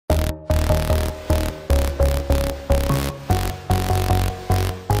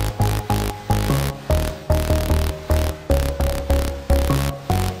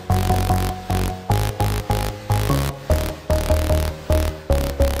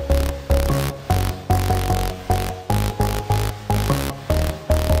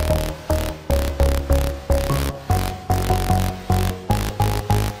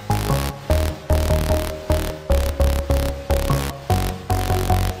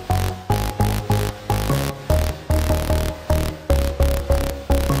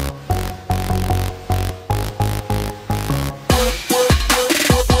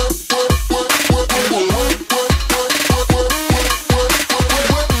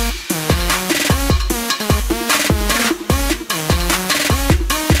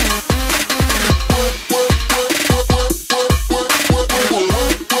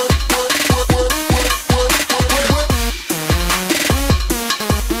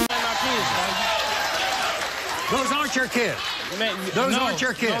aren't your kids. Man, Those aren't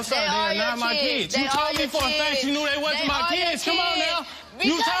your kids. No, sir, they're not my kids. You told me for a fact you knew they wasn't my kids. Come on now.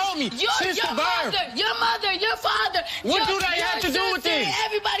 You told me since the birth. Your mother, your father. What do they have to do with this?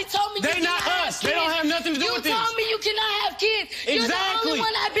 Everybody told me they not us. They don't have nothing to do with this. You told me you cannot have kids. Exactly. You're the only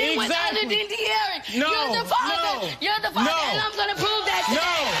one I've been with other than De'Aaron. No, you're the father. No, you're the father, and I'm gonna prove that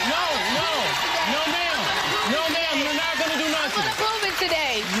today. No, ma'am. You're not gonna do nothing. I'm gonna prove it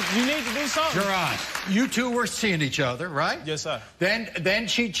today. You need to do something. Jerron, you two were seeing each other, right? Yes, sir. Then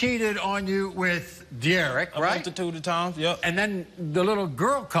she cheated on you with Derek, right? A multitude of times, yep. And then the little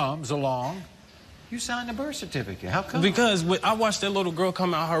girl comes along. You signed the birth certificate. How come? Because I watched that little girl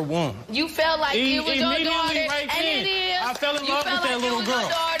come out her womb. You felt like it was your daughter, right and it is. I fell in love with that little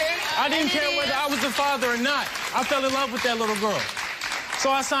girl. I didn't care whether I was the father or not. I fell in love with that little girl. So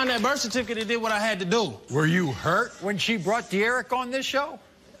I signed that birth certificate and did what I had to do. Were you hurt when she brought Derek on this show?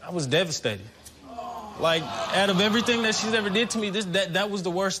 I was devastated. Like, out of everything that she's ever did to me, that was the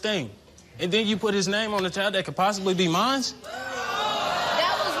worst thing. And then you put his name on a child that could possibly be mine?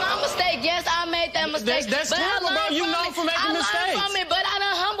 That was my mistake. Yes, I made that mistake. That's terrible, bro. You know from making mistakes. I learned from it, but I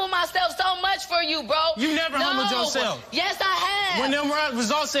done humbled myself so much for you, bro. You never humbled yourself. Yes, I have. When them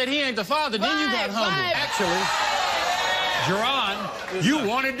results said he ain't the father, then you got humbled. Actually, Jerron, you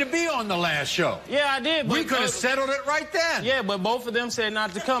wanted to be on the last show. Yeah, I did. We could have settled it right then. Yeah, but both of them said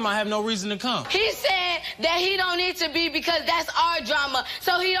not to come. I have no reason to come. He said that he don't need to be because that's our drama,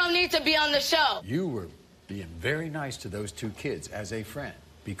 so he don't need to be on the show. You were being very nice to those two kids as a friend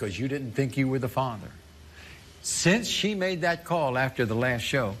because you didn't think you were the father. Since she made that call after the last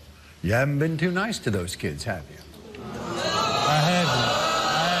show, you haven't been too nice to those kids, have you? I haven't.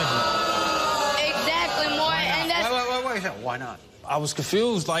 Exactly, Maury, and that's... Wait, why not? I was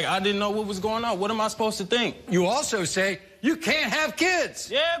confused. Like, I didn't know what was going on. What am I supposed to think? You also say you can't have kids.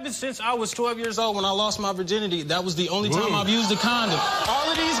 Yeah, but since I was 12 years old when I lost my virginity, that was the only time I've used a condom.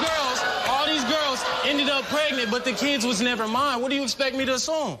 All these girls ended up pregnant, but the kids was never mine. What do you expect me to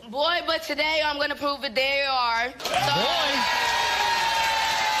assume? Boy, but today I'm gonna prove it. They are. Boy.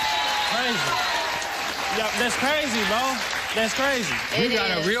 Crazy. Yeah, that's crazy, bro. That's crazy. You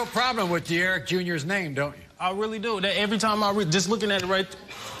got a real problem with Derek Jr.'s name, don't you? I really do. That every time I read, just looking at it right.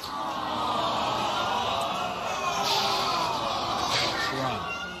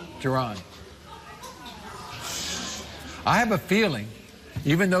 Jerron, I have a feeling,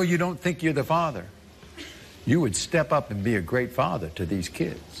 even though you don't think you're the father, you would step up and be a great father to these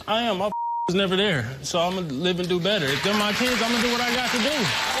kids. I am. My was never there, so I'm gonna live and do better. If they're my kids, I'm gonna do what I got to do.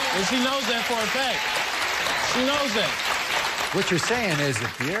 And she knows that for a fact. She knows that. What you're saying is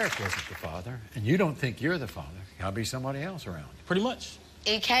if Derek wasn't the father, and you don't think you're the father, there'll be somebody else around you. Pretty much.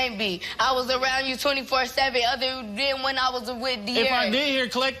 It can't be. I was around you 24/7 other than when I was with De'Aaron. If I did hear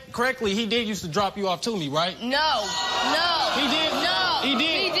correctly, he did used to drop you off to me, right? No. He did? No. He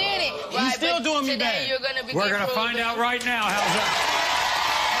did? He didn't. Right, He's still doing me today bad. You're gonna be We're going to find out right now. How's that?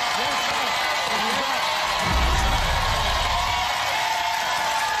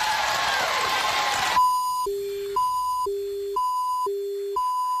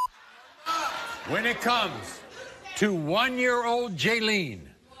 When it comes to one-year-old Jaylene,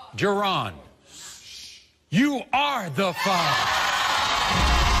 Jerron, you are the father.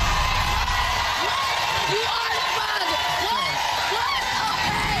 You are the father. What?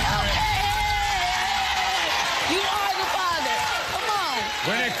 Okay. You are the father. Come on.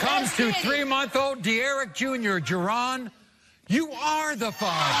 When it comes to 3-month-old Derek Jr., Jerron, you are the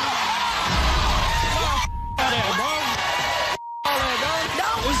father.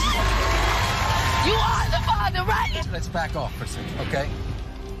 You are the father, right? Let's back off for a second, okay?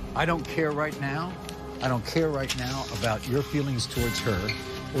 I don't care right now. I don't care right now about your feelings towards her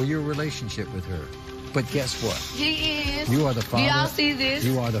or your relationship with her. But guess what? He is. You are the father. Do y'all see this?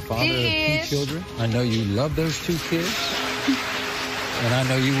 You are the father of 2 children. I know you love those 2 kids. And I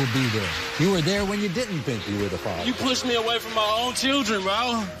know you will be there. You were there when you didn't think you were the father. You pushed me away from my own children,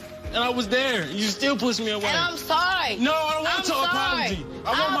 bro. And I was there. You still pushed me away. And I'm sorry. No, I don't want your apology. I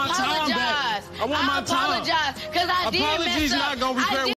want my time back. I want my time. I apologize because I did mess up. Apology's not going to repair